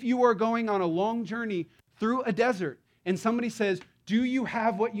 If you are going on a long journey through a desert and somebody says, do you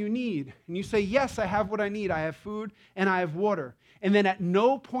have what you need? And you say, yes, I have what I need. I have food and I have water. And then at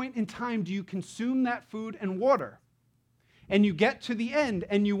no point in time do you consume that food and water. And you get to the end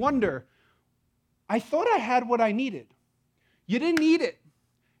and you wonder, I thought I had what I needed. You didn't eat it.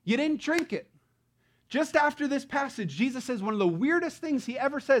 You didn't drink it. Just after this passage, Jesus says one of the weirdest things he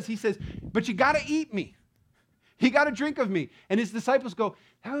ever says. He says, but you got to eat me. You got to drink of me. And his disciples go,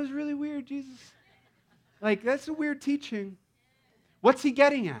 that was really weird, Jesus. Like, that's a weird teaching. What's he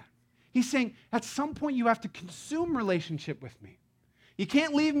getting at? He's saying, at some point you have to consume relationship with me. You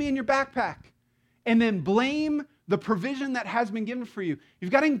can't leave me in your backpack and then blame the provision that has been given for you.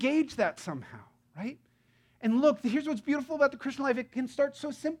 You've got to engage that somehow, right? And look, here's what's beautiful about the Christian life. It can start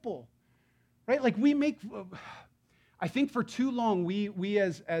so simple, right? Like I think for too long, we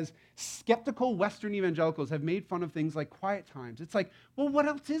as skeptical Western evangelicals have made fun of things like quiet times. It's like, well, what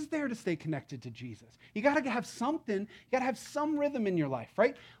else is there to stay connected to Jesus? You got to have something. You got to have some rhythm in your life,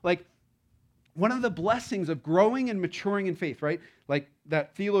 right? Like one of the blessings of growing and maturing in faith, right? Like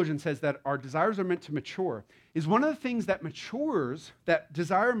that theologian says that our desires are meant to mature, is one of the things that matures, that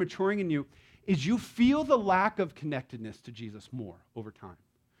desire maturing in you, is you feel the lack of connectedness to Jesus more over time.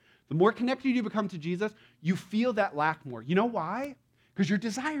 The more connected you become to Jesus, you feel that lack more. You know why? Because your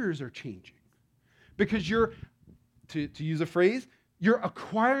desires are changing. Because you're, to use a phrase, you're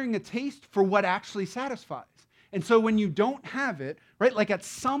acquiring a taste for what actually satisfies. And so when you don't have it, right, like at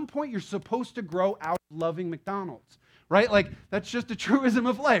some point you're supposed to grow out of loving McDonald's, right? Like that's just a truism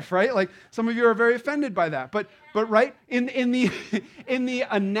of life, right? Like some of you are very offended by that. But right, in the in the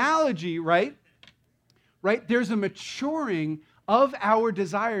analogy, right, there's a maturing of our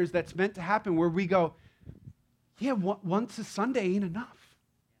desires that's meant to happen where we go, yeah, once a Sunday ain't enough.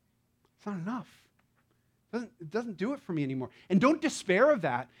 It's not enough. It doesn't do it for me anymore. And don't despair of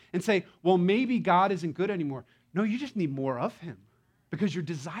that and say, well, maybe God isn't good anymore. No, you just need more of him because your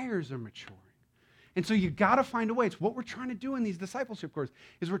desires are maturing. And so you got to find a way. It's what we're trying to do in these discipleship courses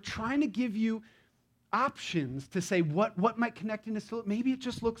is we're trying to give you options to say what might connectedness to look. Maybe it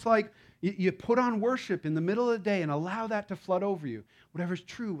just looks like you put on worship in the middle of the day and allow that to flood over you. Whatever's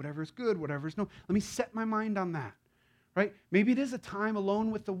true, whatever's good, whatever's no. Let me set my mind on that, right? Maybe it is a time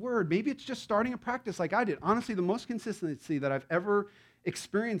alone with the Word. Maybe it's just starting a practice like I did. Honestly, the most consistency that I've ever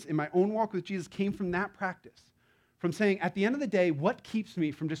experienced in my own walk with Jesus came from that practice. From saying, at the end of the day, what keeps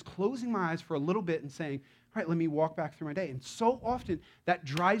me from just closing my eyes for a little bit and saying, all right, let me walk back through my day. And so often, that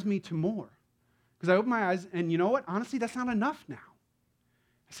drives me to more. Because I open my eyes, and you know what? Honestly, that's not enough now.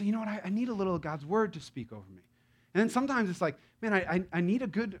 I say, you know what? I need a little of God's Word to speak over me. And then sometimes it's like, man, I need a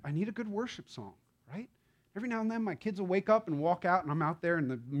good worship song, right? Every now and then, my kids will wake up and walk out, and I'm out there,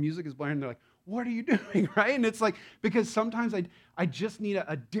 and the music is blaring, and they're like, what are you doing, right? And it's like, because sometimes I just need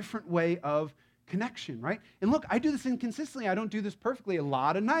a different way of connection, right? And look, I do this inconsistently. I don't do this perfectly. A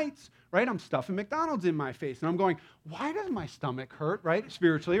lot of nights, right? I'm stuffing McDonald's in my face, and I'm going, why does my stomach hurt, right?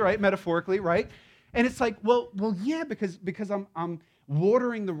 Spiritually, right? Metaphorically, right? And it's like, well, yeah, because I'm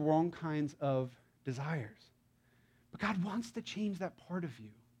watering the wrong kinds of desires. But God wants to change that part of you,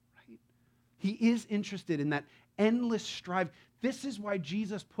 right? He is interested in that endless strive. This is why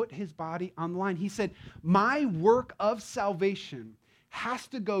Jesus put his body on the line. He said, my work of salvation has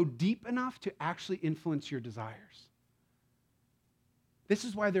to go deep enough to actually influence your desires. This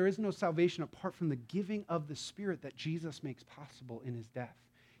is why there is no salvation apart from the giving of the Spirit that Jesus makes possible in his death.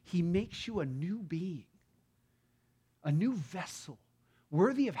 He makes you a new being, a new vessel,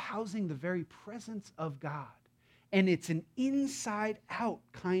 worthy of housing the very presence of God. And it's an inside-out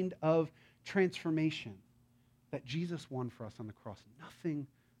kind of transformation that Jesus won for us on the cross. Nothing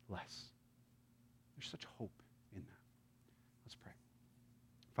less. There's such hope in that. Let's pray.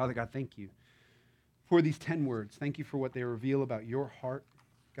 Father God, thank you for these 10 words. Thank you for what they reveal about your heart,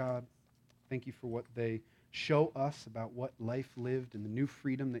 God. Thank you for what they show us about what life lived and the new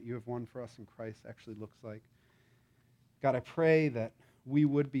freedom that you have won for us in Christ actually looks like. God, I pray that we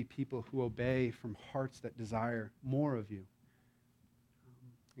would be people who obey from hearts that desire more of you.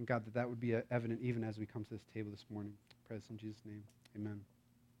 And God, that would be evident even as we come to this table this morning. I pray this in Jesus' name. Amen.